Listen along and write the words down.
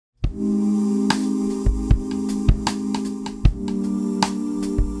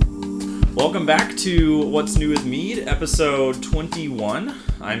Welcome back to What's New with Mead, episode 21.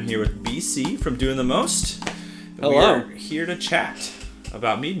 I'm here with BC from Doing the Most. Hello. We're here to chat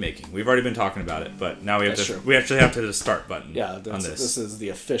about mead making. We've already been talking about it, but now we actually have to hit a start button on this. This is the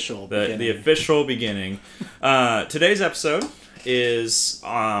official beginning. The official beginning. Today's episode is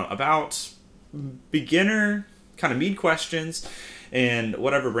about beginner kind of mead questions and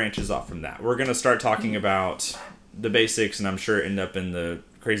whatever branches off from that. We're going to start talking about the basics, and I'm sure end up in the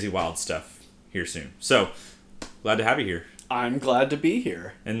crazy wild stuff here soon. So, glad to have you here. I'm glad to be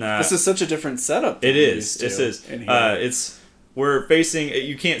here. And this is such a different setup. It is. This is. We're facing.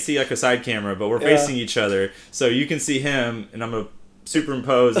 You can't see like a side camera, but we're facing each other, so you can see him, and I'm gonna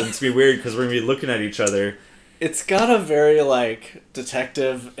superimpose, and it's gonna be weird because we're gonna be looking at each other. It's got a very like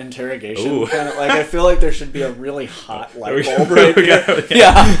detective interrogation kind of like. I feel like there should be a really hot light bulb right here.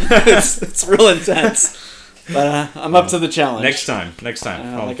 It's real intense. But I'm up to the challenge. Next time.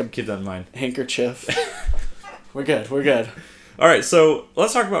 I'll keep that in mind. Handkerchief. We're good. All right, so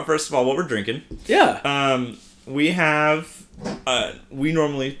let's talk about, first of all, what we're drinking. Yeah. We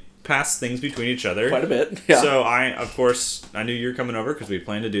normally pass things between each other. Quite a bit, yeah. So I knew you were coming over because we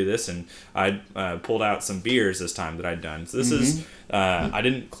planned to do this, and I pulled out some beers this time that I'd done. So this is, I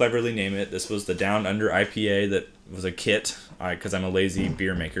didn't cleverly name it. This was the Down Under IPA that was a kit, because I'm a lazy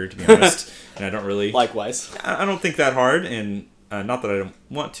beer maker, to be honest. And I don't really... Likewise. I don't think that hard, and not that I don't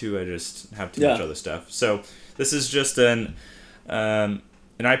want to, I just have too much other stuff. So this is just an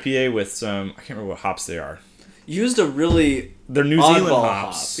IPA with some... I can't remember what hops they are. Used a really... They're New Zealand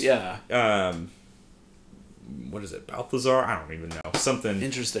hops. Hop. Yeah. What is it? Balthazar? I don't even know. Something.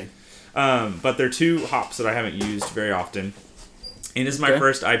 Interesting. But they're two hops that I haven't used very often. And it's my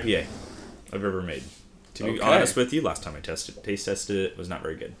first IPA I've ever made. To be honest with you, last time I taste tested it was not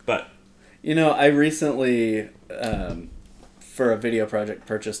very good. But I recently, for a video project,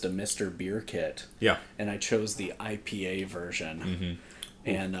 purchased a Mr. Beer kit. Yeah. And I chose the IPA version. Mm-hmm.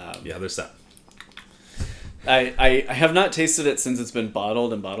 And there's that. I have not tasted it since it's been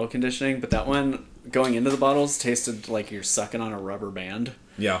bottled in bottle conditioning, but that one, going into the bottles, tasted like you're sucking on a rubber band.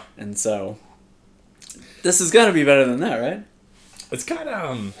 Yeah. And so, this has got to be better than that, right? It's kind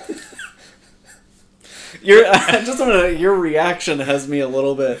of... Your reaction has me a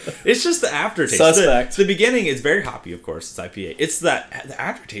little bit... It's just the aftertaste. Suspect. The beginning is very hoppy, of course. It's IPA. It's the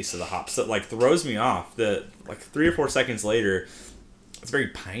aftertaste of the hops that like throws me off. The 3 or 4 seconds later, it's very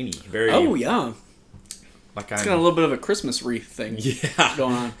piney. Very... Oh, yeah. It's got a little bit of a Christmas wreath thing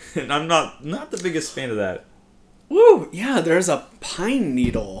going on. And I'm not the biggest fan of that. Woo! Yeah, there's a pine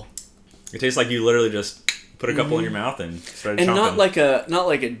needle. It tastes like you literally just put a couple in your mouth and started chomping. And not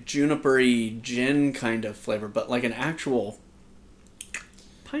like a juniper-y gin kind of flavor, but like an actual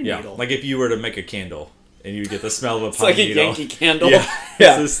pine needle. Like if you were to make a candle and you get the smell of a pine needle. It's like a Yankee Candle. Yeah.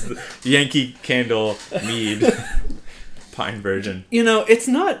 This is the Yankee Candle Mead pine version. It's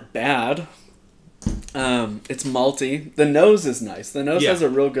not bad. It's malty. The nose is nice. The nose has a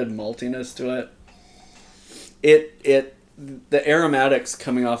real good maltiness to it. The aromatics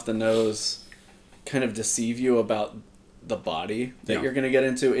coming off the nose kind of deceive you about the body that you're going to get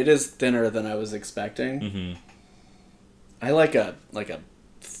into. It is thinner than I was expecting. Mm-hmm. I like a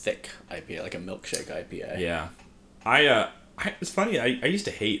thick IPA, like a milkshake IPA. Yeah. It's funny. I used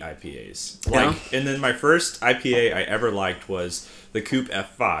to hate IPAs. And then my first IPA I ever liked was the Coupe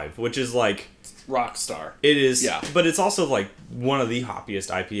F5, which is like Rockstar. It is, but it's also like one of the hoppiest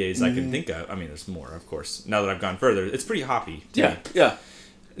IPAs I can think of. I mean, there's more, of course. Now that I've gone further, it's pretty hoppy to me. Yeah.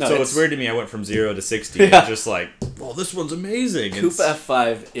 No, so it's weird to me. I went from 0 to 60. And just like, well, this one's amazing. Coupe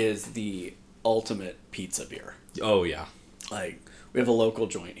F5 is the ultimate pizza beer. Oh yeah. Like we have a local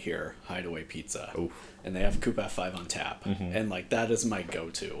joint here, Hideaway Pizza, and they have Coupe F5 on tap, and like that is my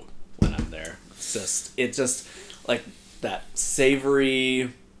go-to when I'm there. It's just like that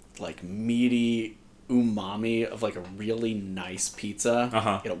savory, like meaty umami of like a really nice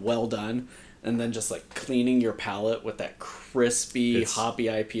pizza, well done, and then just like cleaning your palate with that crispy hoppy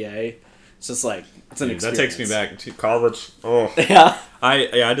IPA. It's just like it's an experience. That takes me back to college. Oh yeah,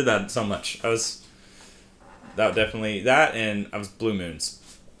 I did that so much. I was and I was Blue Moons.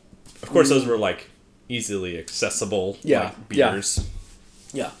 Of course, those were like easily accessible like, beers.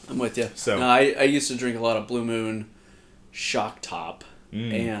 Yeah, I'm with you. So no, I used to drink a lot of Blue Moon, Shock Top.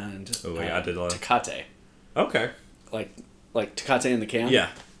 And I did a lot of Tecate. Okay. Like Tecate in the can? Yeah.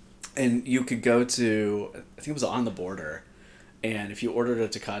 And you could go to, I think it was On the Border, and if you ordered a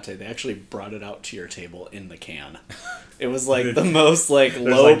Tecate, they actually brought it out to your table in the can. It was like the most like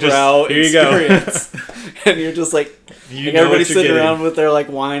lowbrow experience. And you're just like everybody's sitting around with their like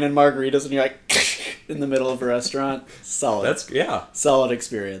wine and margaritas, and you're like, in the middle of a restaurant. Solid. That's solid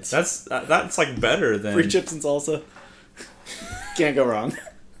experience. That's like better than free chips and salsa. Can't go wrong.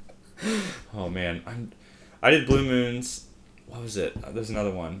 Oh man, I did Blue Moons. What was it? There's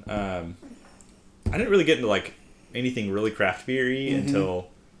another one. I didn't really get into like anything really craft beery until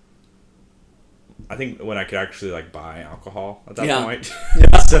I think when I could actually like buy alcohol at that point.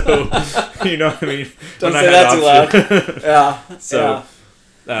 So you know what I mean. Don't say that too loud. Yeah. So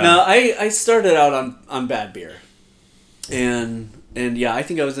no, I started out on bad beer, and yeah, I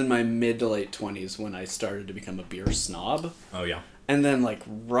think I was in my mid to late 20s when I started to become a beer snob. Oh yeah. And then like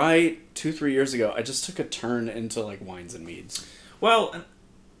right 2-3 years ago, I just took a turn into like wines and meads. Well,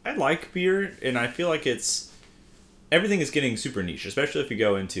 I like beer, and I feel like everything is getting super niche, especially if you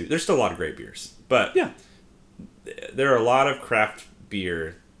go into. There's still a lot of great beers, but yeah, there are a lot of craft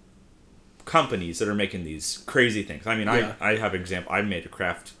beer companies that are making these crazy things. I mean, I have example. I made a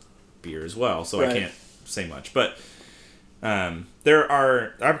craft beer as well, so I can't say much. But I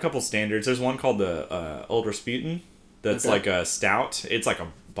have a couple standards. There's one called the Old Rasputin that's like a stout. It's like a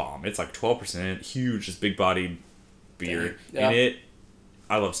bomb. It's like 12%, huge, just big bodied beer, and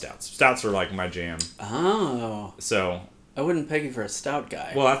I love stouts. Stouts are like my jam. Oh, so I wouldn't peg you for a stout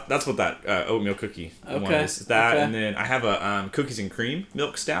guy. Well, that's what that oatmeal cookie one is. That, and then I have a cookies and cream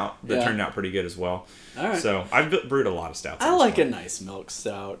milk stout that turned out pretty good as well. All right. So I've brewed a lot of stouts. I like a nice milk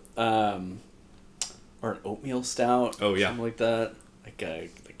stout, or an oatmeal stout. Oh yeah, something like that. Like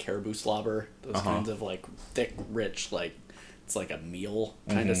the caribou slobber. Those kinds of like thick, rich, like it's like a meal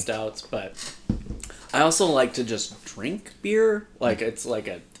kind of stouts. But I also like to just drink beer. Like it's like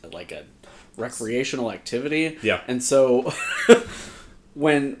a recreational activity. Yeah. And so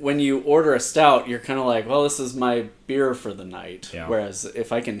when you order a stout, you're kind of like, well, this is my beer for the night. Yeah. Whereas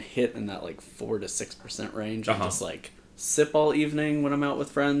if I can hit in that like 4 to 6% range and just like sip all evening when I'm out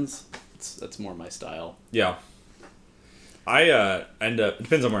with friends, that's more my style. Yeah. I end up, it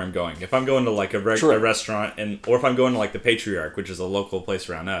depends on where I'm going. If I'm going to like a restaurant, or if I'm going to like the Patriarch, which is a local place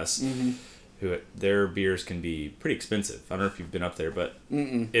around us, their beers can be pretty expensive. I don't know if you've been up there, but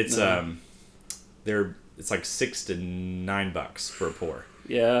it's it's like $6 to $9 for a pour.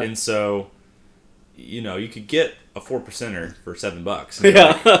 Yeah. And so, you know, you could get a 4%er for $7.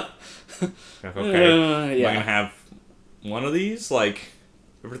 Yeah. Like, okay. Am I gonna have one of these like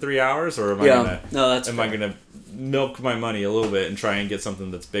for 3 hours, or am I gonna milk my money a little bit and try and get something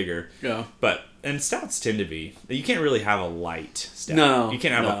that's bigger? Yeah. And stouts tend to be, you can't really have a light stout. No. You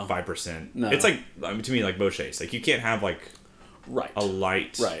can't have a 5%. No. It's like, I mean, to me, like Bochet's. Like, you can't have like a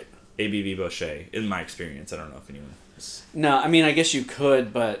light ABV Bochet, in my experience. I don't know if anyone is. No, I mean, I guess you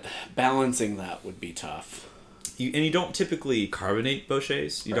could, but balancing that would be tough. You don't typically carbonate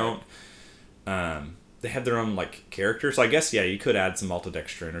Bochet's. You don't. They have their own like character, so I guess you could add some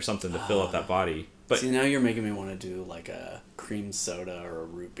maltodextrin or something to fill up that body. But see, now you're making me want to do like a cream soda or a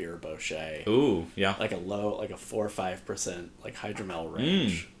root beer Bochet. Ooh, yeah. Like a 4 or 5% like hydromel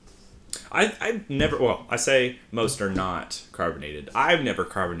range. I've never. Well, I say most are not carbonated. I've never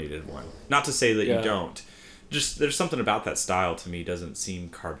carbonated one. Not to say that you don't. Just there's something about that style to me doesn't seem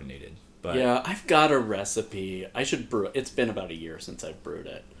carbonated. But yeah, I've got a recipe. I should brew it. It's been about a year since I've brewed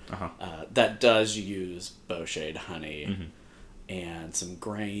it. That does use Bochet honey and some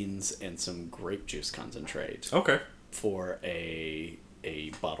grains and some grape juice concentrate. Okay. For a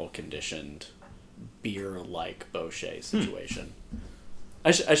bottle conditioned beer like Bochet situation.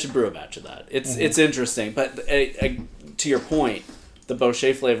 I should brew a batch of that. It's interesting, but to your point, the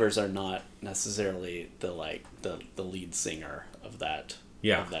Bochet flavors are not necessarily the lead singer of that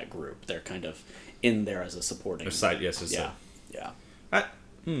of that group. They're kind of in there as a supporting side. Yes,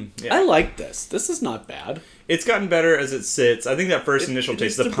 I like this. This is not bad. It's gotten better as it sits. I think that first initial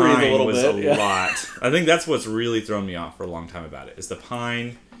taste, the pine was a lot. I think that's what's really thrown me off for a long time about it. Is the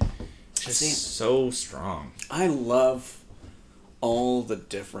pine just so strong. I love all the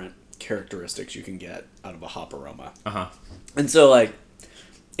different characteristics you can get out of a hop aroma. And so like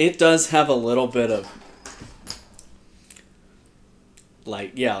it does have a little bit of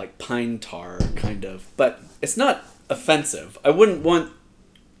like pine tar kind of, but it's not offensive. I wouldn't want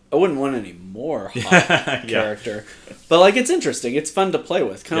any more hop character. But like it's interesting. It's fun to play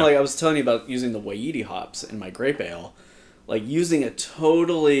with. Kind of like I was telling you about using the Waiiti hops in my grape ale. Like using a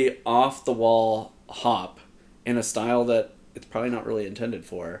totally off the wall hop in a style that it's probably not really intended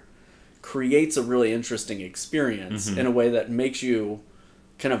for creates a really interesting experience in a way that makes you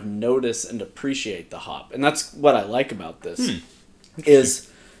kind of notice and appreciate the hop. And that's what I like about this. Is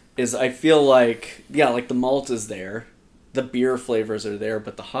I feel like like the malt is there, the beer flavors are there,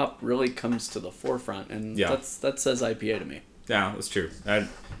 but the hop really comes to the forefront, and that says IPA to me. Yeah, that's true.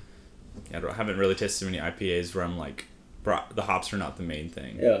 I haven't really tasted many IPAs where I'm like, the hops are not the main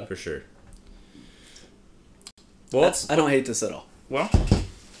thing. Yeah. For sure. Well, I don't hate this at all. Well,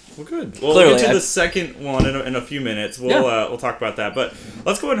 good. Well, Clearly, we'll get to the second one in a few minutes. We'll talk about that. But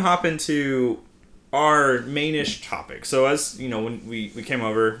let's go ahead and hop into our mainish topic. So as you know, when we came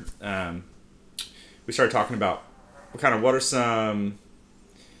over, we started talking about what are some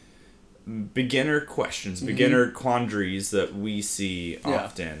beginner questions, beginner quandaries that we see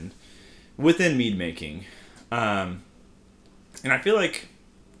often within mead making. And I feel like,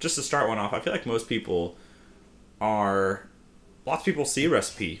 just to start one off, I feel like lots of people see a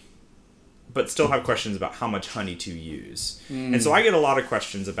recipe, but still have questions about how much honey to use. And so I get a lot of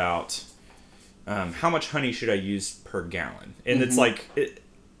questions about how much honey should I use per gallon? And it's like,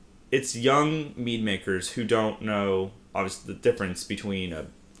 it's young mead makers who don't know, obviously, the difference between a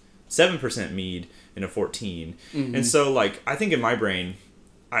 7% mead and a 14. And so, like, I think in my brain,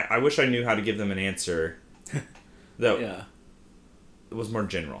 I wish I knew how to give them an answer that was more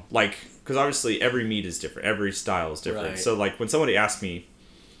general. Like, because obviously every mead is different. Every style is different. Right. So, like, when somebody asks me,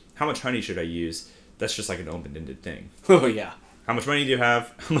 how much honey should I use? That's just like an open-ended thing. Oh, yeah. How much money do you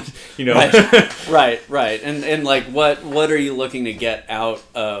have? How much, you know? Right. And like, what are you looking to get out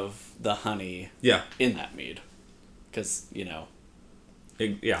of the honey in that mead? Because, you know.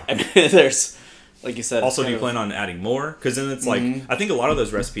 I mean, there's, like you said. Also, do you plan on adding more? Because then it's like, I think a lot of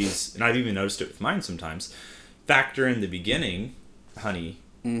those recipes, and I've even noticed it with mine sometimes, factor in the beginning honey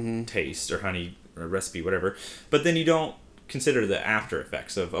taste or honey or recipe, whatever. But then you don't consider the after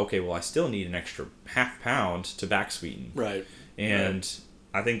effects of, okay, well, I still need an extra half pound to back sweeten. Right. And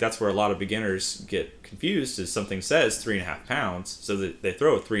I think that's where a lot of beginners get confused is something says 3.5 pounds, so that they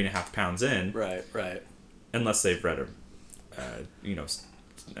throw 3.5 pounds in. Right. Unless they've read a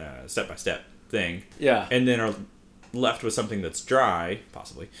step-by-step thing. Yeah. And then are left with something that's dry,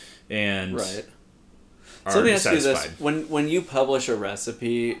 possibly, and so let me ask you this: when you publish a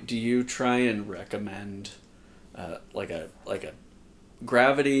recipe, do you try and recommend like a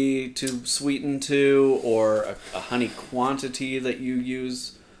gravity to sweeten to, or a honey quantity that you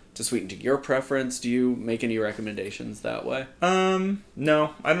use to sweeten to your preference? Do you make any recommendations that way?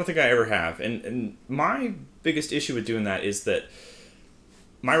 No, I don't think I ever have. And my biggest issue with doing that is that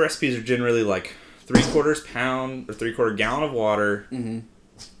my recipes are generally like 3/4 pound or 3/4 gallon of water,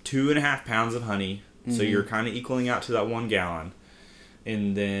 2.5 pounds of honey. So you're kind of equaling out to that 1 gallon,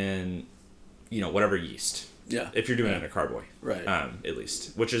 and then, whatever yeast. Yeah. If you're doing it in a carboy. Right. At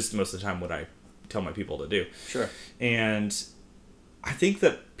least, which is most of the time what I tell my people to do. Sure. And I think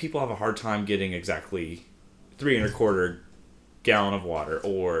that people have a hard time getting exactly 3.25 gallon of water,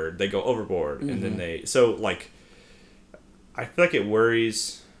 or they go overboard, and then I feel like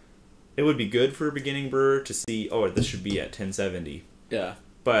it would be good for a beginning brewer to see, this should be at 1070. Yeah.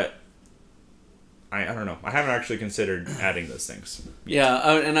 But I don't know. I haven't actually considered adding those things.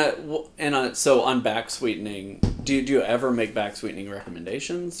 Yeah, so on back sweetening, do you ever make back sweetening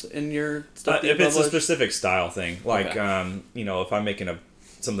recommendations in your stuff? If it's a specific style thing, like if I'm making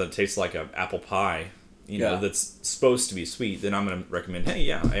something that tastes like an apple pie, that's supposed to be sweet, then I'm going to recommend,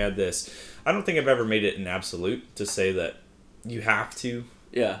 hey, I add this. I don't think I've ever made it an absolute to say that you have to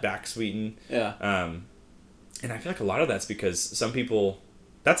back sweeten. Yeah. And I feel like a lot of that's because some people,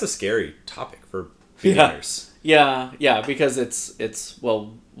 that's a scary topic for beginners. Yeah, because it's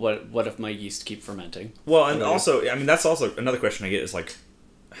what if my yeast keep fermenting? Well, and also, I mean, that's also another question I get is like,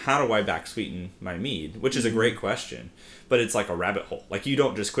 how do I back sweeten my mead? Which is a great question, but it's like a rabbit hole. Like, you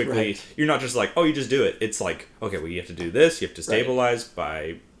don't just quickly, you're not just like, you just do it. It's like, okay, well, you have to do this. You have to stabilize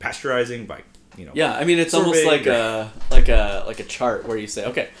by pasteurizing, by Yeah, I mean, it's almost like a chart where you say,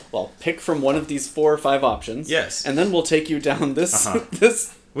 okay, well, pick from one of these 4 or 5 options. Yes, and then we'll take you down this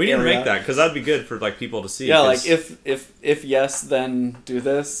this. We need to make that, because that'd be good for like people to see. Yeah, like if yes, then do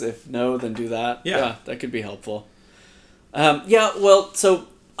this. If no, then do that. Yeah, that could be helpful. Well, so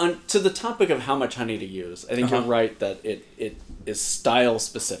to the topic of how much honey to use, I think you're right that it is style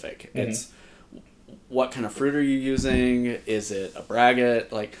specific. It's what kind of fruit are you using? Is it a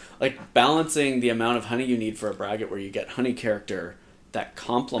braggot? Like balancing the amount of honey you need for a braggot where you get honey character that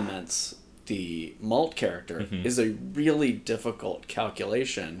complements the malt character is a really difficult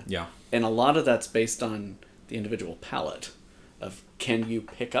calculation. Yeah. And a lot of that's based on the individual palate of, can you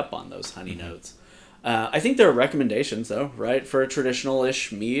pick up on those honey notes? I think there are recommendations, though, right? For a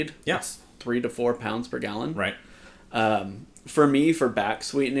traditional-ish mead, it's 3 to 4 pounds per gallon. Right. For me, for back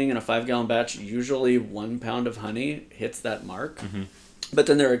sweetening in a 5-gallon batch, usually 1 pound of honey hits that mark. But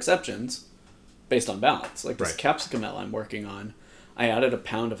then there are exceptions based on balance. Like this capsicum ale I'm working on, I added 1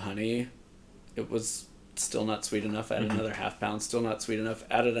 pound of honey. It was still not sweet enough, added another half pound, still not sweet enough,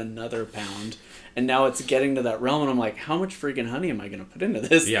 added another pound. And now it's getting to that realm, and I'm like, how much freaking honey am I going to put into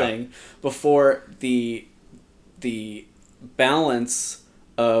this thing before the balance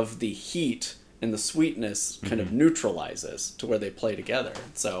of the heat and the sweetness kind of neutralizes to where they play together.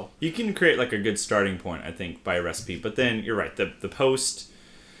 So you can create like a good starting point, I think, by a recipe. But then you're right, the post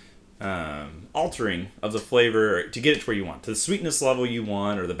altering of the flavor to get it to where you want, to the sweetness level you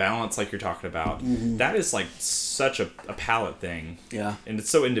want, or the balance like you're talking about. That is like such a palate thing. Yeah. And it's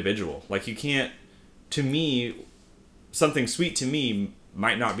so individual. Like you can't, to me, something sweet to me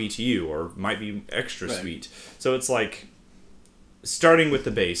might not be to you, or might be extra sweet. So it's like starting with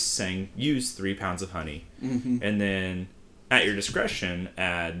the base, saying use 3 pounds of honey, and then at your discretion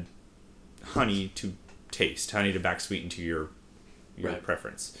add honey to taste, honey to back sweeten to your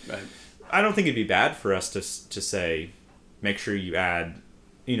preference. Right. I don't think it'd be bad for us to say, make sure you add,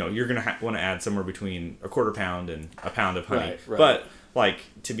 you're gonna want to add somewhere between a 1/4 pound and a pound of honey. Right. But like,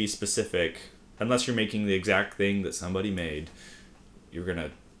 to be specific, unless you're making the exact thing that somebody made, you're gonna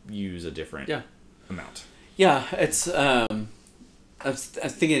use a different amount. Yeah, it's I was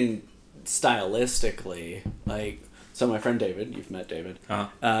thinking stylistically, like, so my friend David, you've met David,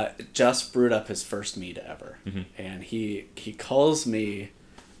 just brewed up his first mead ever. And he calls me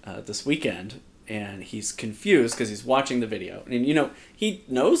this weekend, and he's confused because he's watching the video. And, he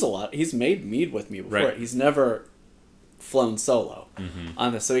knows a lot. He's made mead with me before. Right. He's never flown solo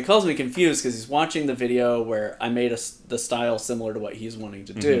on this. So he calls me confused because he's watching the video where I made the style similar to what he's wanting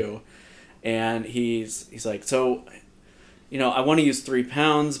to do. And he's like, so... I want to use 3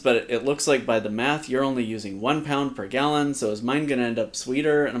 pounds, but it looks like by the math, you're only using 1 pound per gallon. So is mine going to end up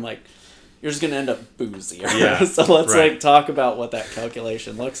sweeter? And I'm like, you're just going to end up boozier. Yeah, so let's talk about what that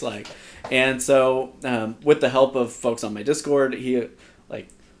calculation looks like. And so with the help of folks on my Discord, he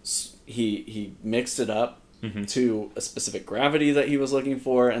mixed it up to a specific gravity that he was looking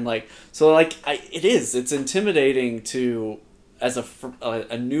for. And it's intimidating to, as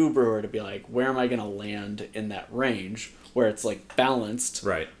a new brewer, to be like, where am I going to land in that range where it's like balanced,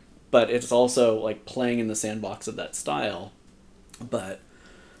 right? But it's also like playing in the sandbox of that style. But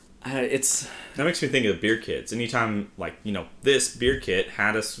that makes me think of beer kits. Anytime, this beer kit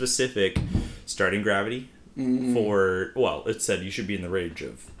had a specific starting gravity for, it said you should be in the range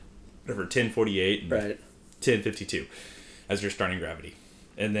of whatever, 1048 and 1052 as your starting gravity.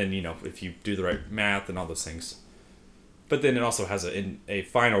 And then, if you do the right math and all those things. But then it also has a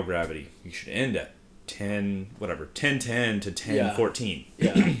final gravity. You should end at 1010 to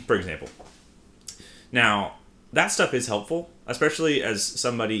 1014, for example. Now, that stuff is helpful, especially as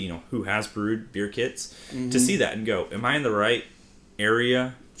somebody, who has brewed beer kits, to see that and go, am I in the right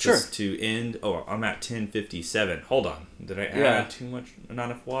area to end? Oh, I'm at 1057. Hold on. Did I add too much, not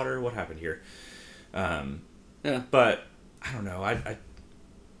enough water? What happened here? But I don't know. I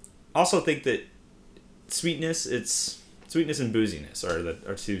also think that sweetness and booziness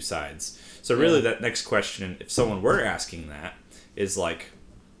are two sides. So really that next question, if someone were asking that, is like,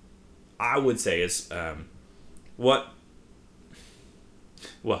 I would say is, you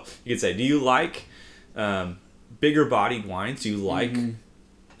could say, do you like bigger bodied wines? Do you like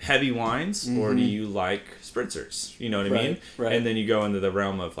heavy wines? Or do you like spritzers? You know what I mean? Right. And then you go into the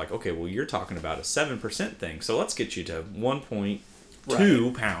realm of like, okay, well, you're talking about a 7% thing. So let's get you to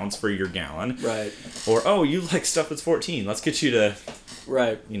 1.2 pounds for your gallon. Right. Or, you like stuff that's 14. Let's get you to,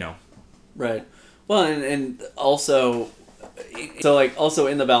 Right. Right. Well, and also, also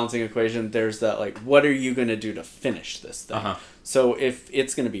in the balancing equation, there's that, what are you going to do to finish this thing? So if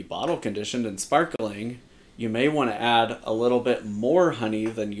it's going to be bottle conditioned and sparkling, you may want to add a little bit more honey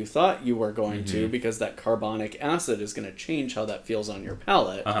than you thought you were going to, because that carbonic acid is going to change how that feels on your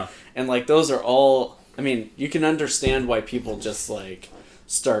palate. And those are all, you can understand why people just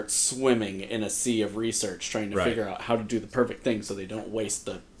start swimming in a sea of research trying to figure out how to do the perfect thing so they don't waste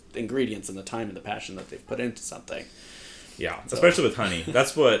the ingredients and the time and the passion that they've put into something. Yeah, so, especially with honey.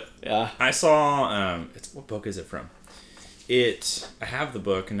 That's what I saw. What book is it from? I have the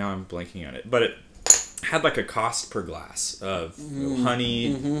book and now I'm blanking on it, but it had a cost per glass of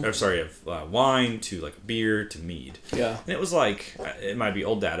honey, of wine to beer to mead. Yeah, and it was it might be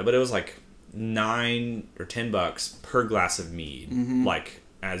old data, but it was $9 or $10 per glass of mead,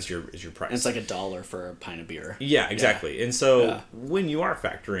 as your price. And it's $1 for a pint of beer. Yeah, exactly. Yeah. And so when you are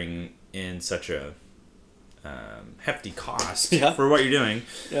factoring in such a hefty cost for what you're doing,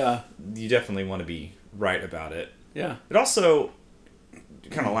 you definitely want to be right about it. Yeah. It also,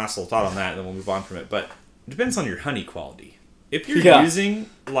 kind of last little thought on that, and then we'll move on from it, but it depends on your honey quality. If you're using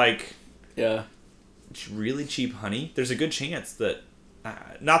really cheap honey, there's a good chance that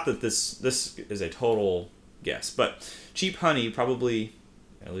not that this is a total guess, but cheap honey probably,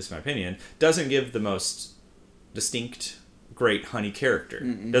 at least in my opinion, doesn't give the most distinct great honey character.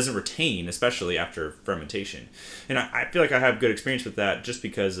 Doesn't retain, especially after fermentation. And I feel like I have good experience with that just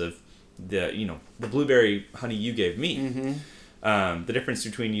because of the blueberry honey you gave me. The difference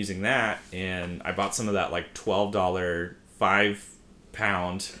between using that and I bought some of that like $12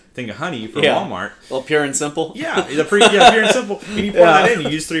 5-pound thing of honey from Walmart. Well, pure and simple. Yeah, pure and simple. And you pour that in, you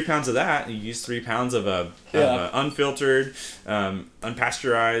use 3 pounds of that, and you use 3 pounds of a unfiltered,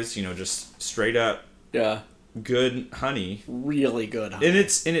 unpasteurized, just straight up good honey. Really good honey. And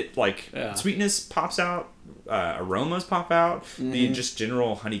it sweetness pops out, aromas pop out, the just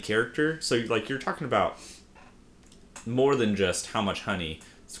general honey character. So you're talking about more than just how much honey,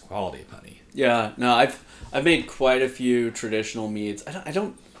 it's the quality of honey. Yeah, no, I've made quite a few traditional meads. I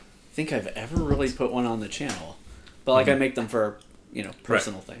don't think I've ever really put one on the channel, but I make them for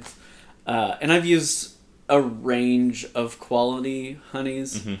personal things. And I've used a range of quality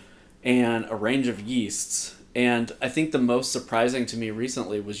honeys and a range of yeasts. And I think the most surprising to me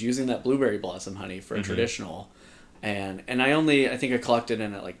recently was using that blueberry blossom honey for a traditional, and I think I clocked it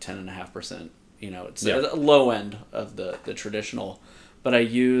in at like 10.5%. It's a low end of the traditional. But I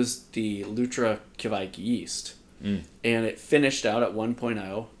used the Lutra Kveik yeast, and it finished out at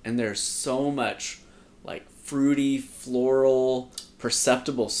 1.0, and there's so much, like, fruity, floral,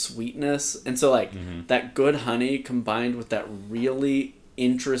 perceptible sweetness. And so, that good honey combined with that really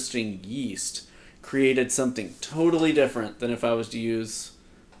interesting yeast created something totally different than if I was to use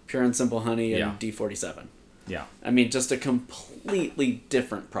pure and simple honey and D47. Yeah. I mean, just a completely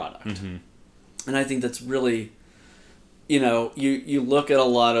different product. And I think that's really... you look at a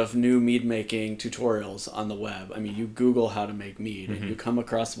lot of new mead making tutorials on the web. I mean, you Google how to make mead, and you come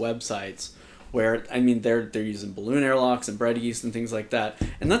across websites where, they're using balloon airlocks and bread yeast and things like that.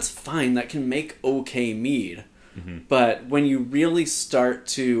 And that's fine. That can make okay mead. But when you really start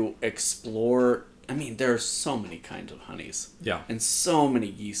to explore, there are so many kinds of honeys. Yeah. And so many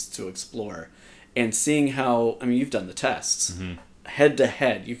yeasts to explore. And seeing how, you've done the tests. Head to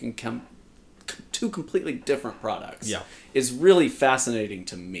head, you can come... two completely different products is really fascinating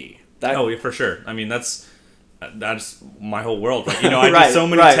to me. For sure. That's my whole world. I do so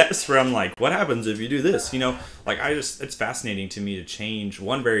many tests where I'm like, what happens if you do this? It's fascinating to me to change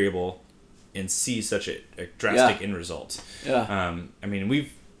one variable and see such a drastic end result. Yeah.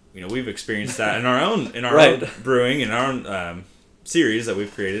 We've experienced that in our own own brewing, in our own series that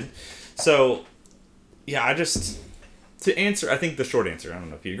we've created. So to answer, I think the short answer, I don't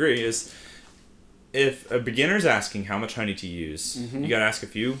know if you agree, is if a beginner's asking how much honey to use, you got to ask a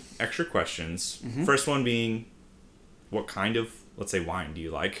few extra questions. First one being, what kind of, let's say, wine do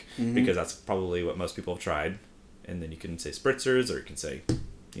you like? Because that's probably what most people have tried. And then you can say spritzers, or you can say,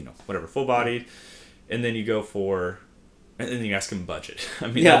 whatever, full-bodied. And then you go for, and then you ask them budget.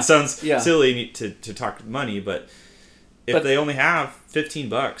 That sounds silly to talk money, but if they only have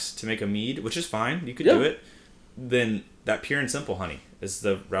 $15 to make a mead, which is fine, you could do it, then that pure and simple honey is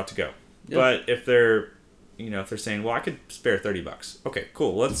the route to go. Yeah. But if they're saying, well, I could spare $30. Okay,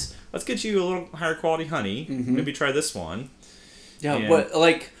 cool. Let's get you a little higher quality honey. Maybe try this one. Yeah, but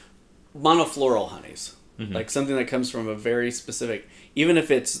like monofloral honeys, like something that comes from a very specific, even if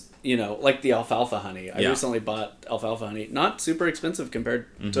it's like the alfalfa honey. I recently bought alfalfa honey, not super expensive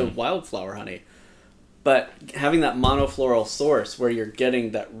compared to wildflower honey, but having that monofloral source where you're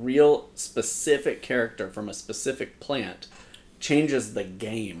getting that real specific character from a specific plant changes the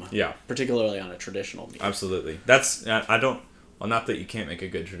game. Yeah. Particularly on a traditional mead. Absolutely. Not that you can't make a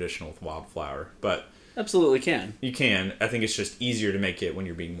good traditional with wildflower, but... Absolutely can. You can. I think it's just easier to make it when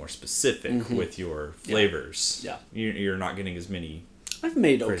you're being more specific with your flavors. Yeah. You're not getting as many... I've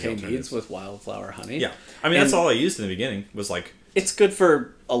made okay meads with wildflower honey. Yeah. That's all I used in the beginning, was like... It's good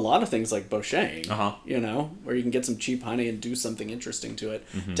for a lot of things like Bochang, where you can get some cheap honey and do something interesting to it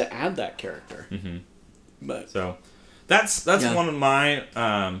to add that character. But... So... That's one of my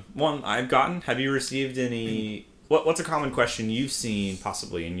one I've gotten. Have you received any? What's a common question you've seen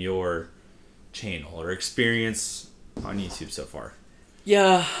possibly in your channel or experience on YouTube so far?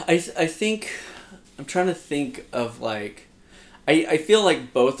 Yeah, I think I'm trying to think of I feel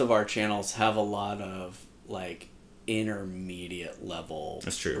like both of our channels have a lot of intermediate level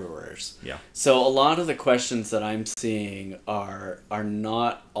brewers. Yeah. So a lot of the questions that I'm seeing are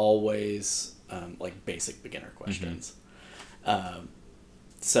not always basic beginner questions.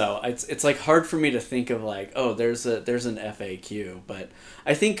 So it's hard for me to think of there's an FAQ, but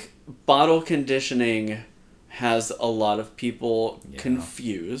I think bottle conditioning has a lot of people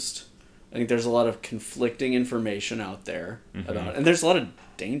confused I think there's a lot of conflicting information out there about, and there's a lot of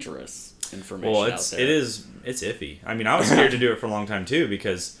dangerous information out there. It's iffy. I mean, I was scared to do it for a long time too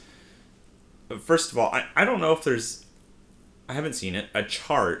because, first of all, I don't know if there's, I haven't seen it, a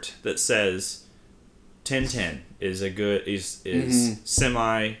chart that says 10-10 is a good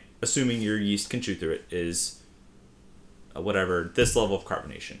semi, assuming your yeast can chew through it, is whatever this level of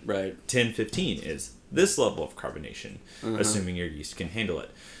carbonation. Right. 10-15 is this level of carbonation, assuming your yeast can handle it.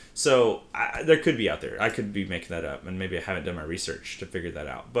 So there could be out there. I could be making that up, and maybe I haven't done my research to figure that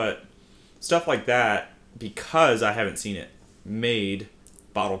out. But stuff like that, because I haven't seen it, made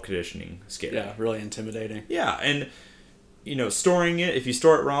bottle conditioning scary. Yeah, really intimidating. Yeah, and storing it, if you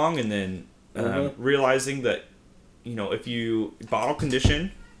store it wrong, and then realizing that, if you bottle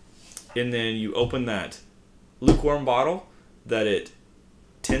condition, and then you open that lukewarm bottle, that it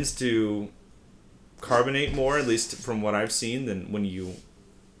tends to carbonate more, at least from what I've seen, than when you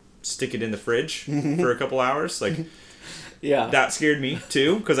stick it in the fridge for a couple hours. Like, yeah, that scared me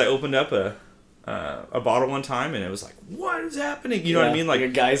too, because I opened up a bottle one time and it was like, what is happening? You know what I mean? Like a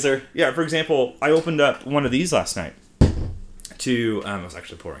geyser. Yeah, for example, I opened up one of these last night to I was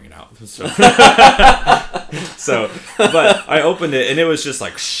actually pouring it out. So but I opened it and it was just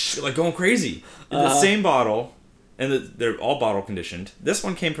like going crazy. The same bottle, and they're all bottle conditioned. This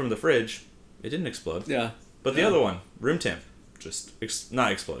one came from the fridge. It didn't explode. Yeah. But the other one, room temp, just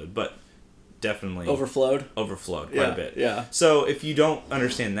not exploded, but definitely overflowed quite a bit. Yeah. So if you don't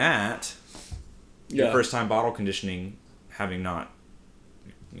understand that, your first time bottle conditioning, having not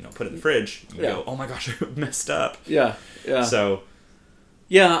put it in the fridge, you go, oh my gosh, I messed up. Yeah. So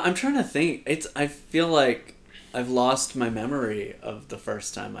I'm trying to think. I feel like I've lost my memory of the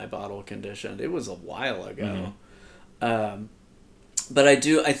first time I bottle conditioned. It was a while ago. But I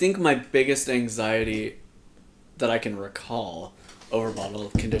think my biggest anxiety that I can recall over bottle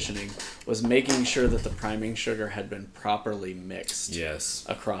conditioning was making sure that the priming sugar had been properly mixed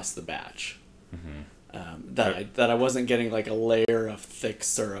across the batch. That I wasn't getting like a layer of thick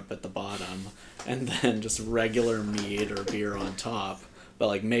syrup at the bottom and then just regular mead or beer on top, but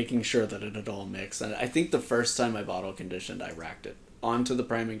like making sure that it had all mixed. And I think the first time I bottle conditioned, I racked it onto the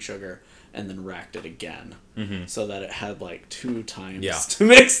priming sugar and then racked it again so that it had like 2 times to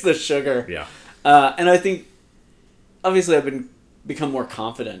mix the sugar. Yeah. And I think obviously I've become more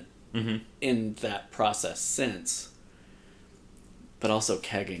confident in that process since, but also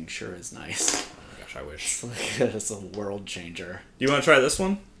kegging sure is nice. I wish. It's a world changer. Do you want to try this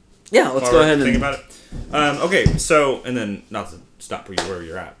one? Yeah, let's go ahead and think about it. Okay, so, and then not to stop where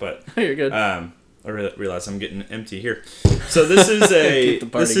you're at, but you're good. I realize I'm getting empty here. So this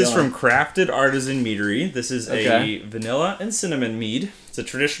is from Crafted Artisan Meadery. This is a vanilla and cinnamon mead. It's a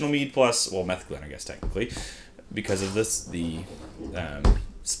traditional mead plus, methylene, I guess technically, because of the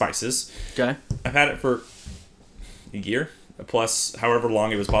spices. Okay. I've had it for a year plus however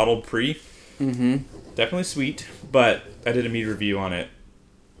long it was bottled pre. Definitely sweet, but I did a mead review on it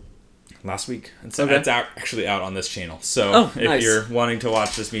last week. And so it's actually out on this channel. So if you're wanting to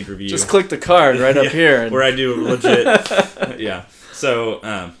watch this mead review, just click the card right up here. Where I do legit. Yeah. So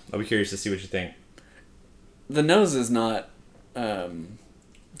I'll be curious to see what you think. The nose is not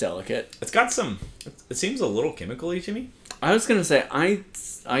delicate. It's got some, it seems a little chemically to me. I was going to say,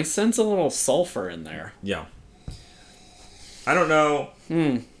 I sense a little sulfur in there. Yeah. I don't know.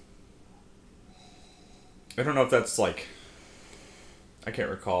 I don't know if that's like, I can't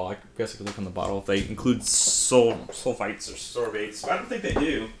recall. I guess I could look on the bottle if they include sulfites or sorbates. I don't think they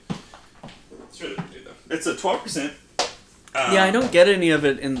do. Sure they do though. It's a 12%. Yeah, I don't get any of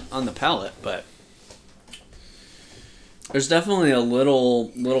it on the palate, but there's definitely a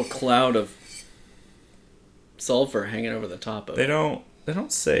little cloud of sulfur hanging over the top of it. They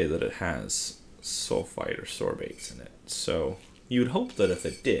don't say that it has sulfite or sorbates in it, so you would hope that if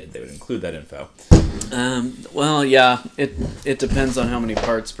it did, they would include that info. Well, yeah, it depends on how many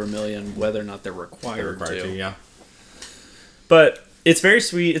parts per million, whether or not they're required to. Yeah. But it's very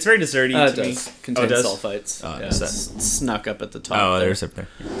sweet. It's very desserty to me. Contains sulfites. Oh, yeah, it's snuck up at the top. Oh, there's up there.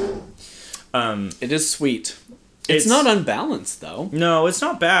 It is sweet. It's not unbalanced though. No, it's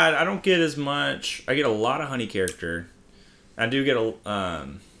not bad. I don't get as much. I get a lot of honey character. I do get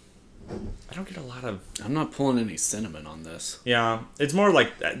I don't get a lot of. I'm not pulling any cinnamon on this. Yeah, it's more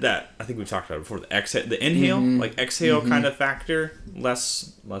like that. I think we talked about it before. The inhale, like exhale kind of factor,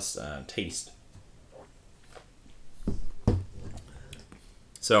 less taste.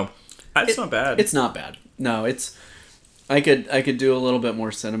 So it's not bad. It's not bad. No, it's. I could do a little bit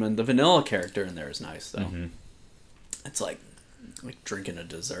more cinnamon. The vanilla character in there is nice though. It's like drinking a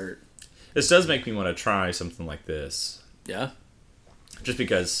dessert. This does make me want to try something like this. Yeah. Just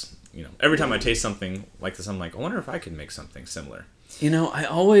because every time I taste something like this, I'm like, I wonder if I could make something similar. I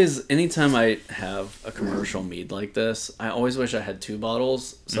always, anytime I have a commercial mead like this, I always wish I had 2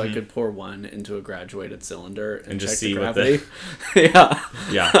 bottles so I could pour one into a graduated cylinder and just check see the what gravity.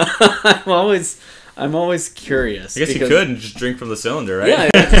 Yeah. I'm always curious. I guess you could and just drink from the cylinder,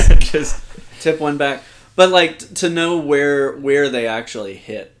 right? Yeah. Just tip one back. But like to know where they actually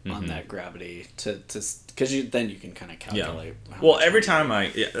hit on that gravity because then you can kind of calculate. Yeah. Well, every time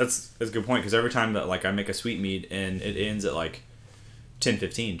that's a good point, because every time that like I make a sweet mead and it ends at like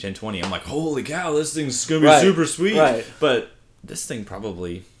 10-15, 10-20, I'm like, holy cow, this thing's gonna be super sweet. Right. But this thing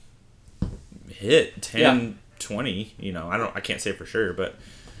probably hit 10-20. I can't say for sure, but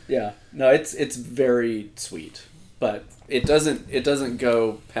yeah, no, it's very sweet, but it doesn't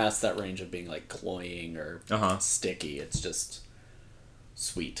go past that range of being like cloying or sticky. It's just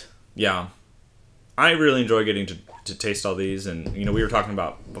sweet. Yeah, I really enjoy getting to taste all these, and we were talking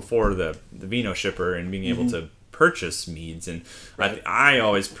about before the Vino shipper and being able to purchase meads, and I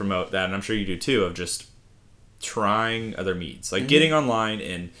always promote that, and I'm sure you do too, of just trying other meads, like getting online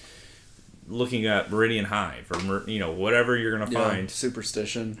and looking at Meridian Hive or whatever you're gonna find.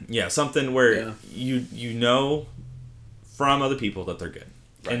 Superstition. Yeah, something where you know from other people that they're good,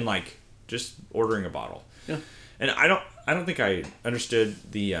 and like just ordering a bottle. Yeah, and I don't think I understood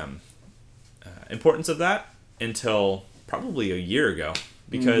the importance of that until probably a year ago,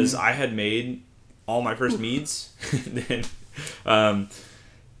 because I had made all my first meads and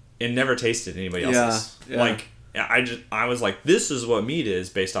never tasted anybody else's. Yeah. Like I was like, this is what mead is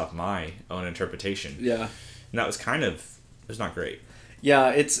based off my own interpretation. Yeah, and that was it's not great. Yeah,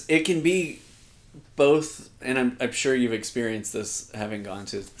 it can be both, and I'm sure you've experienced this having gone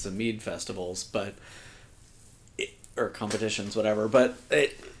to some mead festivals, or competitions, whatever. But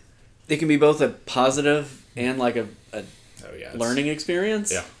it can be both a positive and like a learning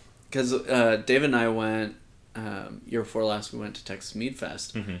experience. Yeah. Because David and I went, year before last, we went to Texas Mead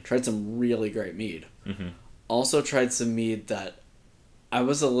Fest. Tried some really great mead. Also tried some mead that I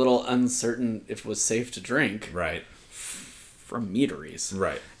was a little uncertain if it was safe to drink. Right. From meaderies.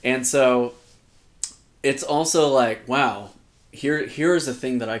 Right. And so it's also like, wow, here's a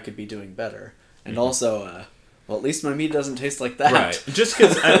thing that I could be doing better. And also, well, at least my mead doesn't taste like that. Right. Just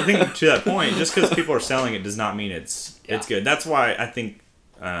because, I think to that point, just because people are selling it does not mean it's good. That's why I think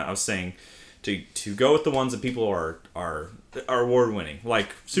I was saying to go with the ones that people are award winning, like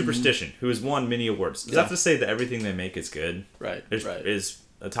Superstition, who has won many awards. Does that have to say that everything they make is good? Right. Is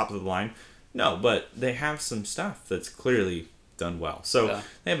the top of the line? No, but they have some stuff that's clearly done well. So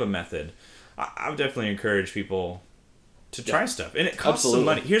they have a method. I would definitely encourage people to try stuff, and it costs some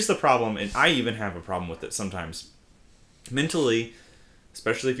money. Here's the problem, and I even have a problem with it sometimes. Mentally,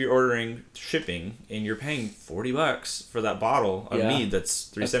 especially if you're ordering shipping and you're paying $40 for that bottle of mead that's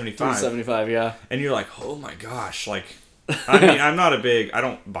 $3.75. $3.75, yeah. And you're like, oh my gosh, like, I mean, I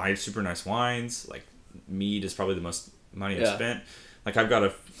don't buy super nice wines. Like, mead is probably the most money I've spent. Like, I've got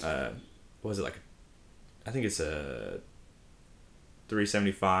I think it's a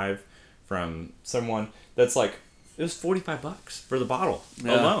 $3.75 from someone that's like, it was $45 for the bottle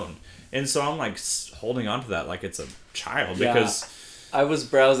alone. And so I'm like holding on to that like it's a child because I was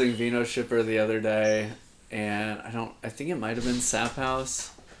browsing Vino Shipper the other day, and I think it might have been Sap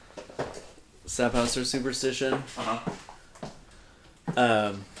House or Superstition.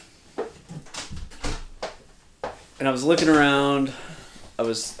 And I was looking around. I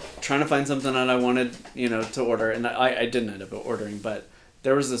was trying to find something that I wanted, to order, and I didn't end up ordering, but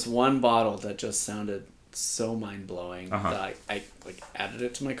there was this one bottle that just sounded so mind-blowing that I added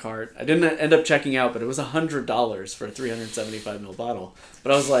it to my cart. I didn't end up checking out, but it was $100 for a 375ml bottle.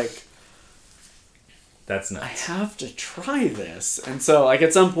 But I was like, that's nuts. I have to try this. And so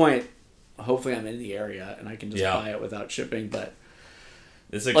at some point, hopefully I'm in the area and I can just buy it without shipping, but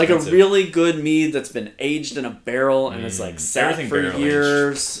it's like a really good mead that's been aged in a barrel and is like sat for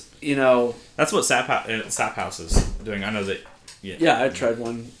years, That's what Sap House is doing. I know that. Yeah, I tried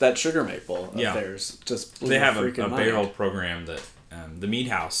one, that sugar maple of theirs. Just blew they have a mind. barrel program that the Mead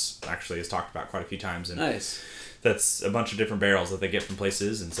House actually has talked about quite a few times. And nice. That's a bunch of different barrels that they get from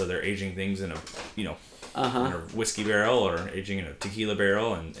places, and so they're aging things in a in a whiskey barrel or aging in a tequila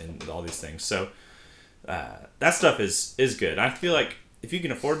barrel and all these things. So that stuff is good. I feel like if you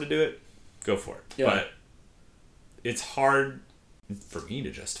can afford to do it, go for it. Yeah. But it's hard for me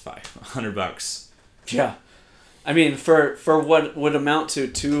to justify $100. Yeah. I mean, for what would amount to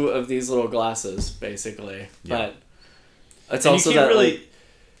 2 of these little glasses, basically. Yeah. But it's also that really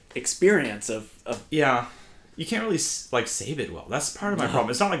experience of yeah. You can't really save it well. That's part of my problem.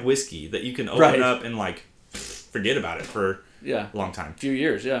 It's not like whiskey that you can open up and forget about it for a long time. A few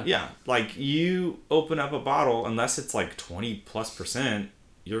years, yeah. Yeah. Like, you open up a bottle, unless it's like 20+%,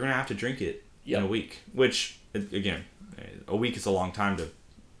 you're going to have to drink it in a week. Which, again, a week is a long time to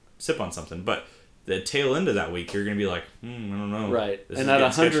sip on something. But the tail end of that week, you're going to be like, I don't know. Right. And at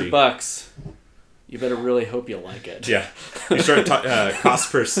 $100, you better really hope you like it. Yeah. You start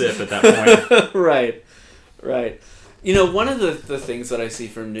cost per sip at that point. Right. You know, one of the things that I see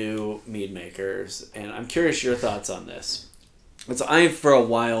from new mead makers, and I'm curious your thoughts on this, is I've for a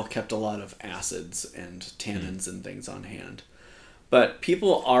while kept a lot of acids and tannins and things on hand. But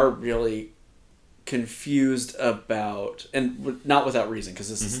people are really confused about, and not without reason, because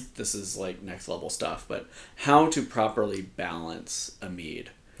this is like next level stuff, but how to properly balance a mead.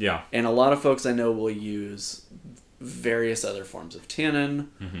 Yeah. And a lot of folks I know will use various other forms of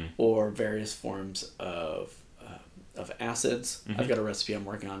tannin or various forms of acids. I've got a recipe I'm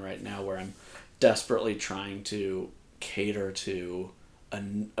working on right now where I'm desperately trying to cater to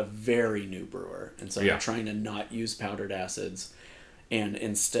a very new brewer. And so I'm trying to not use powdered acids and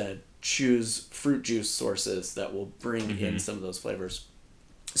instead choose fruit juice sources that will bring in some of those flavors.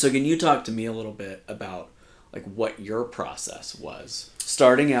 So can you talk to me a little bit about like what your process was?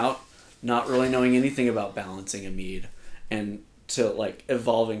 Starting out, not really knowing anything about balancing a mead, and to like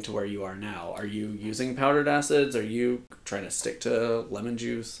evolving to where you are now. Are you using powdered acids? Are you trying to stick to lemon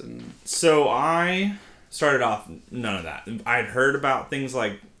juice? And so I started off none of that. I'd heard about things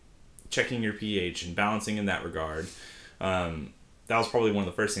like checking your pH and balancing in that regard. That was probably one of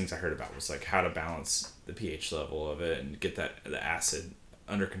the first things I heard about, was like how to balance the pH level of it and get the acid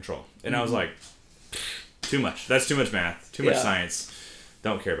under control. And I was like, too much. That's too much math. Too much science.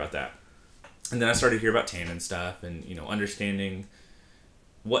 Don't care about that. And then I started to hear about tannin stuff and, understanding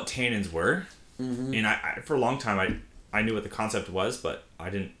what tannins were. And I for a long time, I knew what the concept was, but I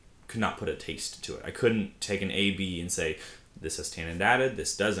could not put a taste to it. I couldn't take an A-B and say, this has tannin added,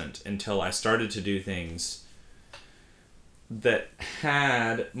 this doesn't, until I started to do things that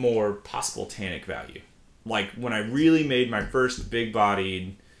had more possible tannic value. Like when I really made my first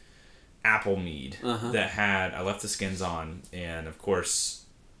big-bodied apple mead that had, I left the skins on, and of course,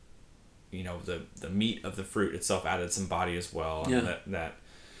 the meat of the fruit itself added some body as well. And that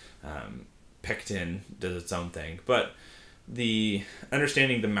pectin does its own thing. But the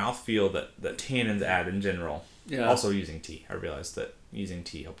understanding the mouthfeel that tannins add in general, also using tea. I realized that using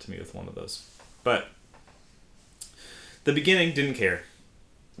tea helped me with one of those. But the beginning, didn't care.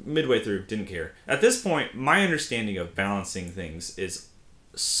 Midway through, didn't care. At this point, my understanding of balancing things is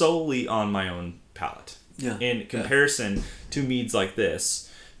solely on my own palate. In comparison to meads like this,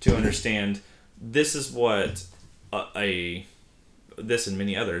 to understand this is what this and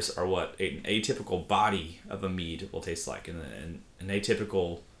many others are what an atypical body of a mead will taste like, and an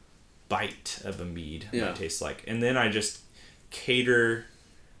atypical bite of a mead might taste like. And then I just cater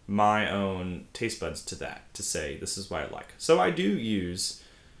my own taste buds to that, to say this is what I like. So I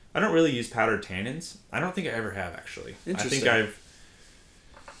don't really use powdered tannins. I don't think I ever have, actually. I think I've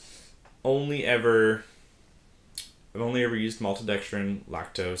only ever used maltodextrin,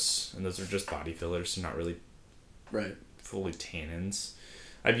 lactose, and those are just body fillers, so not really fully tannins.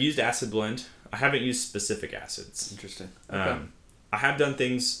 I've used acid blend. I haven't used specific acids. Interesting. Okay. I have done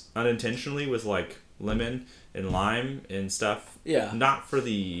things unintentionally with like lemon and lime and stuff. Yeah. Not for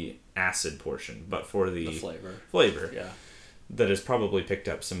the acid portion, but for the flavor. Yeah. That has probably picked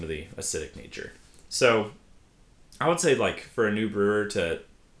up some of the acidic nature. So I would say, like, for a new brewer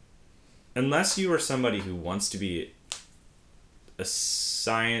unless you are somebody who wants to be a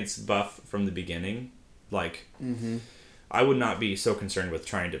science buff from the beginning, like, I would not be so concerned with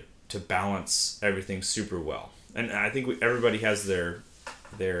trying to balance everything super well. And I think everybody has their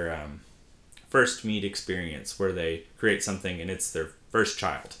first mead experience where they create something and it's their first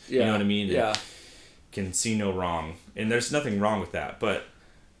child. Yeah. You know what I mean? Yeah. Can see no wrong. And there's nothing wrong with that. But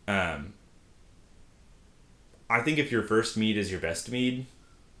I think if your first mead is your best mead,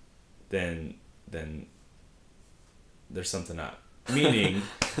 then there's something up. Meaning,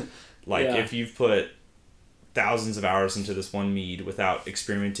 like, if you've put thousands of hours into this one mead without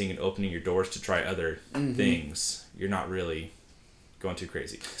experimenting and opening your doors to try other things, you're not really going too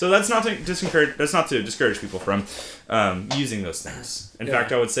crazy. So that's not to discourage people from using those things. In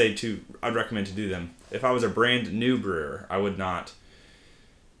fact, I would say I'd recommend to do them. If I was a brand new brewer, I would not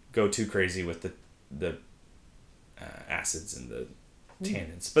go too crazy with the acids and the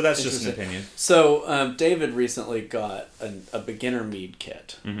tannins. But that's just an opinion. So David recently got a beginner mead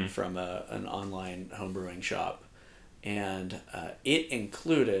kit from an online homebrewing shop, and it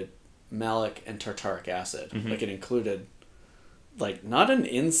included malic and tartaric acid. Like, it included like not an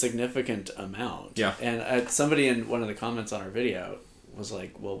insignificant amount. Yeah. And somebody in one of the comments on our video was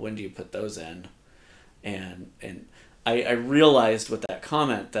like, well, when do you put those in? And I realized with that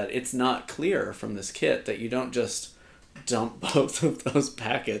comment that it's not clear from this kit that you don't just dump both of those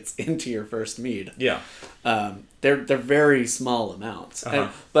packets into your first mead. Yeah. They're very small amounts.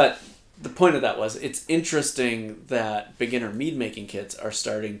 But the point of that was it's interesting that beginner mead making kits are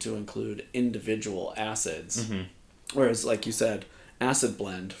starting to include individual acids. Mm-hmm. Whereas, like you said, acid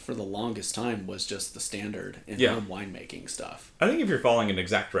blend for the longest time was just the standard in home winemaking stuff. I think if you're following an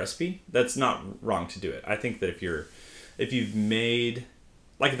exact recipe, that's not wrong to do it. I think that if you've made,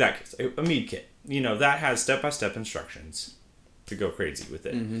 like in that case, a mead kit, that has step-by-step instructions to go crazy with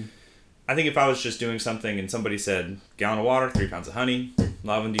it. Mm-hmm. I think if I was just doing something and somebody said, gallon of water, 3 pounds of honey,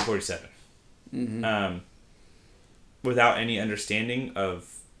 Lavin D47, mm-hmm. Without any understanding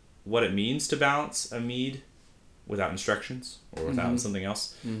of what it means to balance a mead without instructions or without mm-hmm. something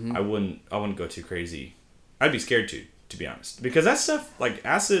else, mm-hmm. I wouldn't go too crazy. I'd be scared to be honest, because that stuff, like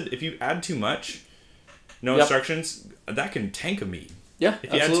acid, if you add too much, no instructions, that can tank a mead. Yeah,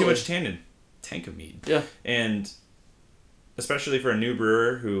 if you add too much tannin, tank a mead. Yeah, and especially for a new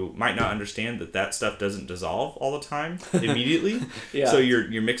brewer who might not understand that stuff doesn't dissolve all the time immediately. Yeah. So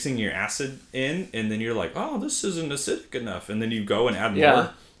you're mixing your acid in, and then you're like, oh, this isn't acidic enough, and then you go and add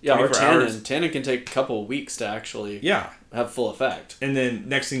more. Yeah, or tannin. Tannin can take a couple of weeks to actually have full effect. And then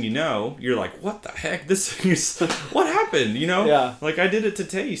next thing you know, you're like, what the heck? This is what happened? Yeah. Like I did it to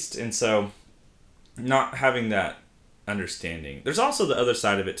taste, and so not having that understanding. There's also the other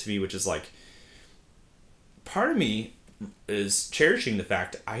side of it to me, which is like, part of me is cherishing the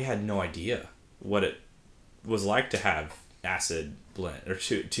fact I had no idea what it was like to have acid blend or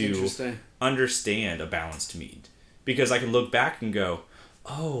to understand a balanced mead, because I can look back and go,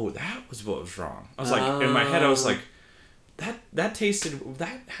 oh, that was what was wrong. I was like, in my head I was like, that tasted,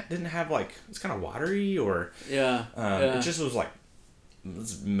 that didn't have like, it's kind of watery, or it just was like, it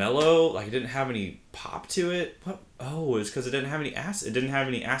was mellow, like it didn't have any pop to it. What? Oh, it's because it didn't have any acid. It didn't have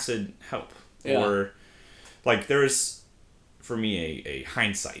any acid help, or like there's, for me, a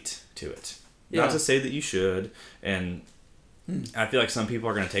hindsight to it. Not to say that you should, and I feel like some people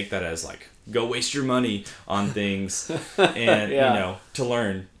are going to take that as like, go waste your money on things and to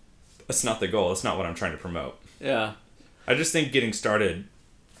learn. That's not the goal. That's not what I'm trying to promote. Yeah. I just think getting started,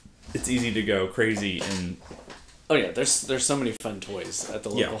 it's easy to go crazy and there's so many fun toys at the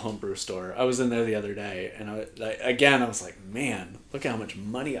local homebrew store. I was in there the other day, and I was like, man, look how much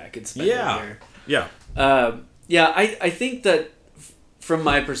money I could spend in here. I think that from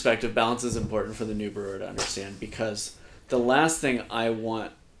my perspective, balance is important for the new brewer to understand, because the last thing I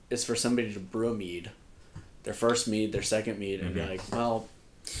want is for somebody to brew a mead, their first mead, their second mead, and be like, well,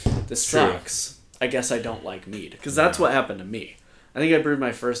 this sucks. I guess I don't like mead. Because that's what happened to me. I think I brewed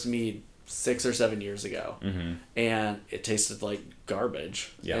my first mead 6 or 7 years ago, and it tasted like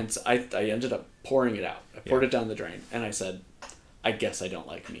garbage. Yeah. And so I ended up pouring it out. I poured it down the drain, and I said, I guess I don't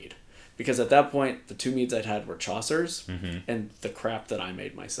like mead. Because at that point, the 2 meads I'd had were Chaucer's and the crap that I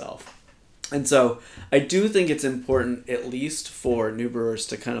made myself. And so I do think it's important, at least for new brewers,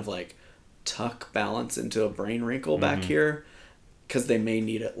 to kind of like tuck balance into a brain wrinkle back here, because they may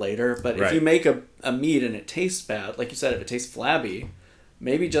need it later. But if you make a mead and it tastes bad, like you said, if it tastes flabby,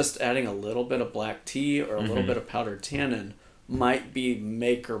 maybe just adding a little bit of black tea or a little bit of powdered tannin might be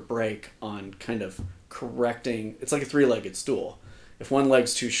make or break on kind of correcting. It's like a 3-legged stool. If one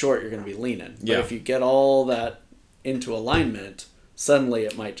leg's too short, you're going to be leaning. But if you get all that into alignment, suddenly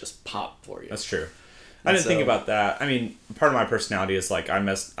it might just pop for you. That's true. I didn't think about that. I mean, part of my personality is like,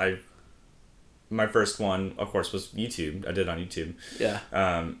 my first one, of course, was YouTube. I did it on YouTube. Yeah.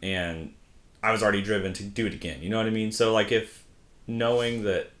 And I was already driven to do it again. You know what I mean? So like, if knowing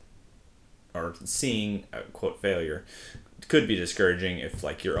that or seeing a quote failure could be discouraging if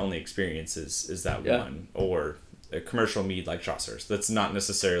like your only experience is that one, or a commercial mead like Chaucer's that's not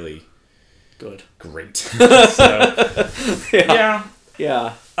necessarily great. So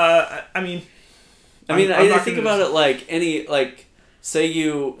I mean I think about it like any, like say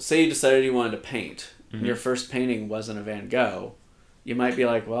you decided you wanted to paint and your first painting wasn't a Van Gogh, you might be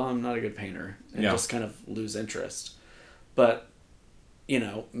like, well, I'm not a good painter, and just kind of lose interest. But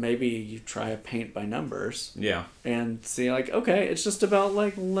maybe you try a paint by numbers. Yeah. And see, like, okay, it's just about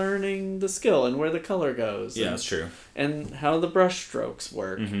like learning the skill and where the color goes. Yeah, that's true. And how the brush strokes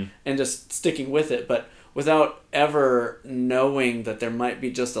work, and just sticking with it, but without ever knowing that there might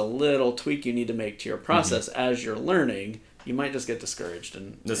be just a little tweak you need to make to your process as you're learning. You might just get discouraged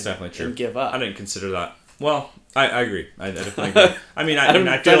and that's definitely true. And give up. I didn't consider that. Well, I agree. I definitely agree. I mean, I'm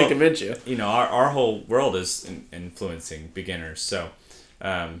I trying feel, to convince you. You know, our whole world is influencing beginners. So,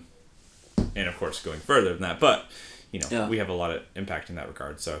 and of course, going further than that. But, you know, we have a lot of impact in that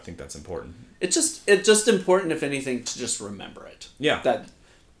regard. So I think that's important. It's just important, if anything, to just remember it. Yeah. That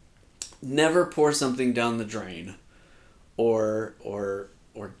never pour something down the drain or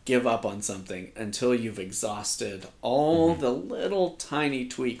give up on something until you've exhausted all the little tiny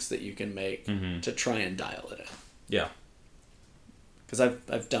tweaks that you can make to try and dial it in. Yeah. Because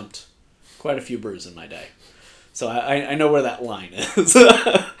I've dumped quite a few brews in my day. So I know where that line is.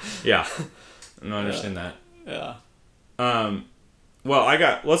 Yeah. I understand that. Yeah.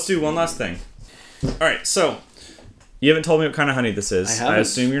 Well, let's do one last thing. All right, so you haven't told me what kind of honey this is. I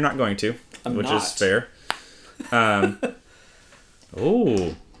assume you're not going to, which is fair.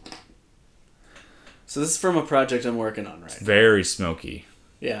 Oh. So this is from a project I'm working on right now. Very smoky.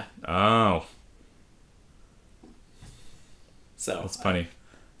 Yeah. Oh. So that's funny.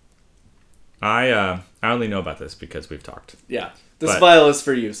 I only know about this because we've talked. Yeah. This vial is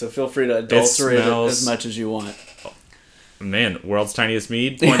for you, so feel free to adulterate it as much as you want. Man, world's tiniest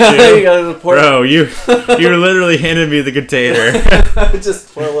mead. You gotta pour Bro, you literally handed me the container.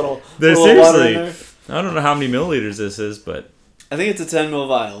 Just pour a little. Seriously, water in there. I don't know how many milliliters this is, but I think it's a 10 ml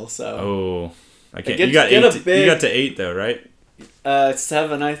vial. So. Oh, I can't. You got 8. You got to 8 though, right?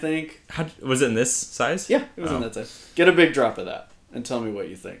 7, I think. Was it in this size? Yeah, it was in that size. Get a big drop of that and tell me what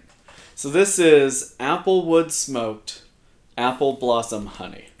you think. So this is Applewood smoked apple blossom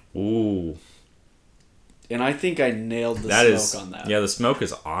honey. Ooh. And I think I nailed the smoke on that. Yeah, the smoke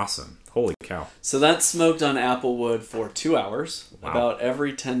is awesome. Holy cow. So that's smoked on applewood for 2 hours. Wow. About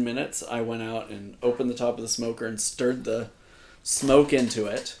every 10 minutes, I went out and opened the top of the smoker and stirred the smoke into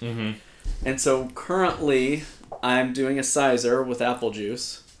it. Mm-hmm. And so currently, I'm doing a sizer with apple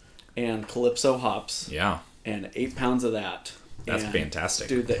juice and Calypso hops. Yeah. And 8 pounds of that. That's fantastic.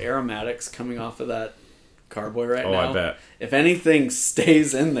 Dude, the aromatics coming off of that carboy now. Oh, I bet. If anything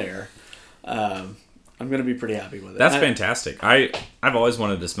stays in there, I'm going to be pretty happy with it. That's fantastic. I've always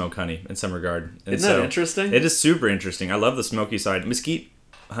wanted to smoke honey in some regard. And isn't that interesting? It is super interesting. I love the smoky side. Mesquite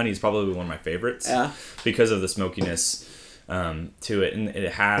honey is probably one of my favorites. Yeah. Because of the smokiness to it. And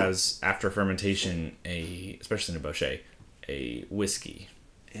it has, after fermentation, especially in a Bochet, a whiskey.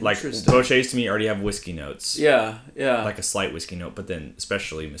 Like, Bochets to me already have whiskey notes. Yeah, yeah. Like a slight whiskey note, but then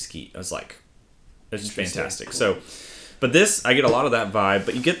especially mesquite. I was like, it's just fantastic. Cool. So, but this, I get a lot of that vibe,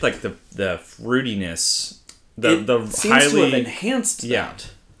 but you get like the fruitiness. The seems highly, to have enhanced that. Yeah.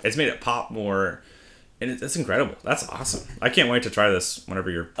 It's made it pop more, and it's incredible. That's awesome. I can't wait to try this whenever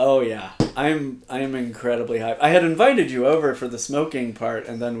you're... Oh, yeah. I am incredibly hyped. I had invited you over for the smoking part,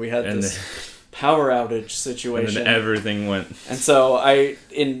 and then we had this... power outage situation, and then everything went. And so I,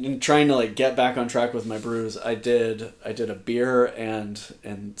 in trying to like get back on track with my brews, I did a beer and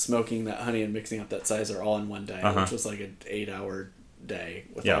smoking that honey and mixing up that sizer all in one day, which was like an 8-hour day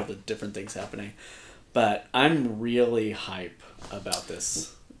with all the different things happening. But I'm really hype about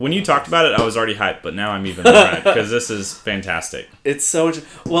this. When you talked about it, I was already hyped, but now I'm even more hyped because this is fantastic. It's so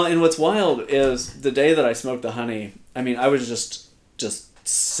well, and what's wild is the day that I smoked the honey. I mean, I was just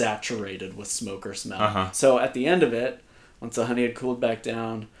saturated with smoker smell. So at the end of it, once the honey had cooled back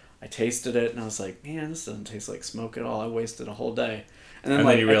down, I tasted it and I was like, man, this doesn't taste like smoke at all. I wasted a whole day. And then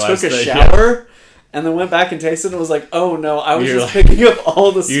I took a shower and then went back and tasted it and was like, oh no, I was just picking up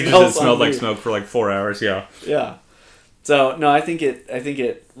all the smells. You just smelled like smoke for like 4 hours, yeah. Yeah. So no, I think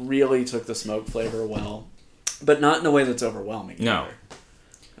it really took the smoke flavor well, but not in a way that's overwhelming. No.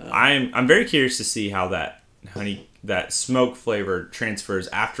 I'm very curious to see how that honey, that smoke flavor transfers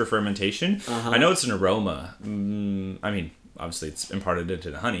after fermentation. I know it's an aroma. I mean, obviously it's imparted into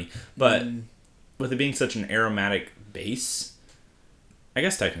the honey, but with it being such an aromatic base, I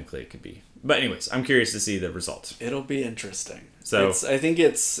guess technically it could be. But anyways, I'm curious to see the result. It'll be interesting. So I think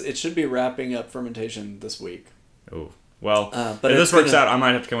it should be wrapping up fermentation this week. Oh. Well, but if this works out, I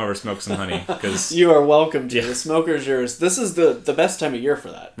might have to come over and smoke some honey. Cause you are welcome to. The smoker's yours. This is the best time of year for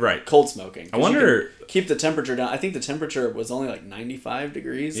that. Right. Cold smoking. I wonder... keep the temperature down. I think the temperature was only like 95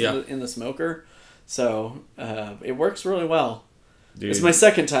 degrees in the smoker. So it works really well. Dude, it's my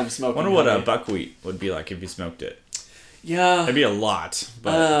second time smoking. I wonder what a buckwheat would be like if you smoked it. Yeah. It'd be a lot.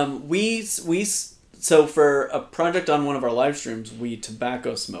 But... So for a project on one of our live streams, we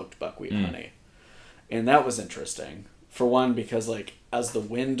tobacco smoked buckwheat honey. And that was interesting. For one, because like as the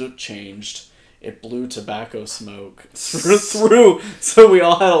wind changed, it blew tobacco smoke through. So we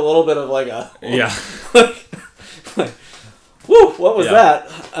all had a little bit of like a like whoo, what was that?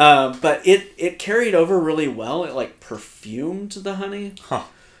 But it carried over really well. It like perfumed the honey.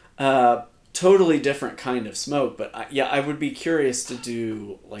 totally different kind of smoke. But I would be curious to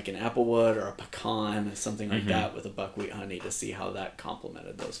do like an applewood or a pecan or something like that with a buckwheat honey to see how that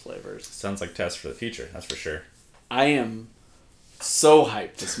complemented those flavors. Sounds like tests for the future, that's for sure. I am so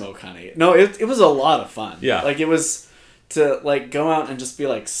hyped to smoke honey. No, it was a lot of fun. Yeah. Like, it was to, like, go out and just be,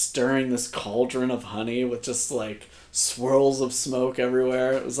 like, stirring this cauldron of honey with just, like, swirls of smoke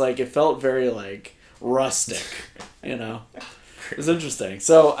everywhere. It was, like, it felt very, like, rustic, you know? It was interesting.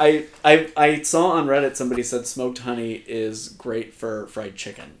 So, I saw on Reddit somebody said smoked honey is great for fried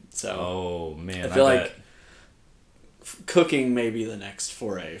chicken. So, oh, man, I feel like cooking may be the next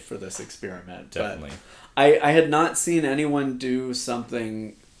foray for this experiment. Definitely. But I had not seen anyone do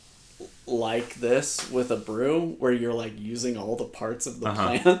something like this with a brew where you're like using all the parts of the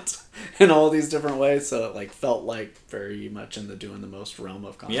plant in all these different ways, so it like felt like very much in the doing the most realm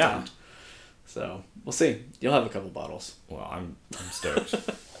of content. Yeah. So we'll see. You'll have a couple bottles. Well, I'm stoked.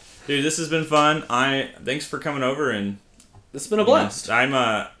 Dude, this has been fun. Thanks for coming over, and this has been a blast.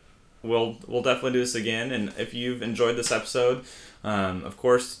 We'll definitely do this again, and if you've enjoyed this episode, of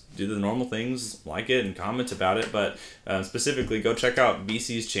course, do the normal things, like it and comment about it, but specifically go check out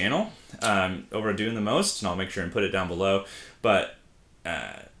BC's channel over at Doing the Most, and I'll make sure and put it down below. But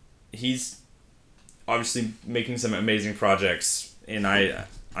he's obviously making some amazing projects, and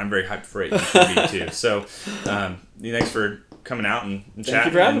I'm very hyped for it. You should be too. So thanks for coming out and chatting. Thank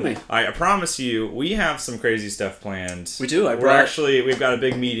you for having me. I promise you, we have some crazy stuff planned. We do. We've got a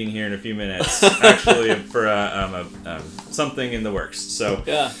big meeting here in a few minutes, actually, for something in the works. So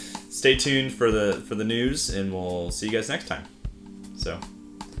yeah, stay tuned for the news, and we'll see you guys next time. So,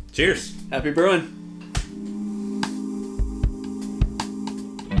 cheers. Happy brewing.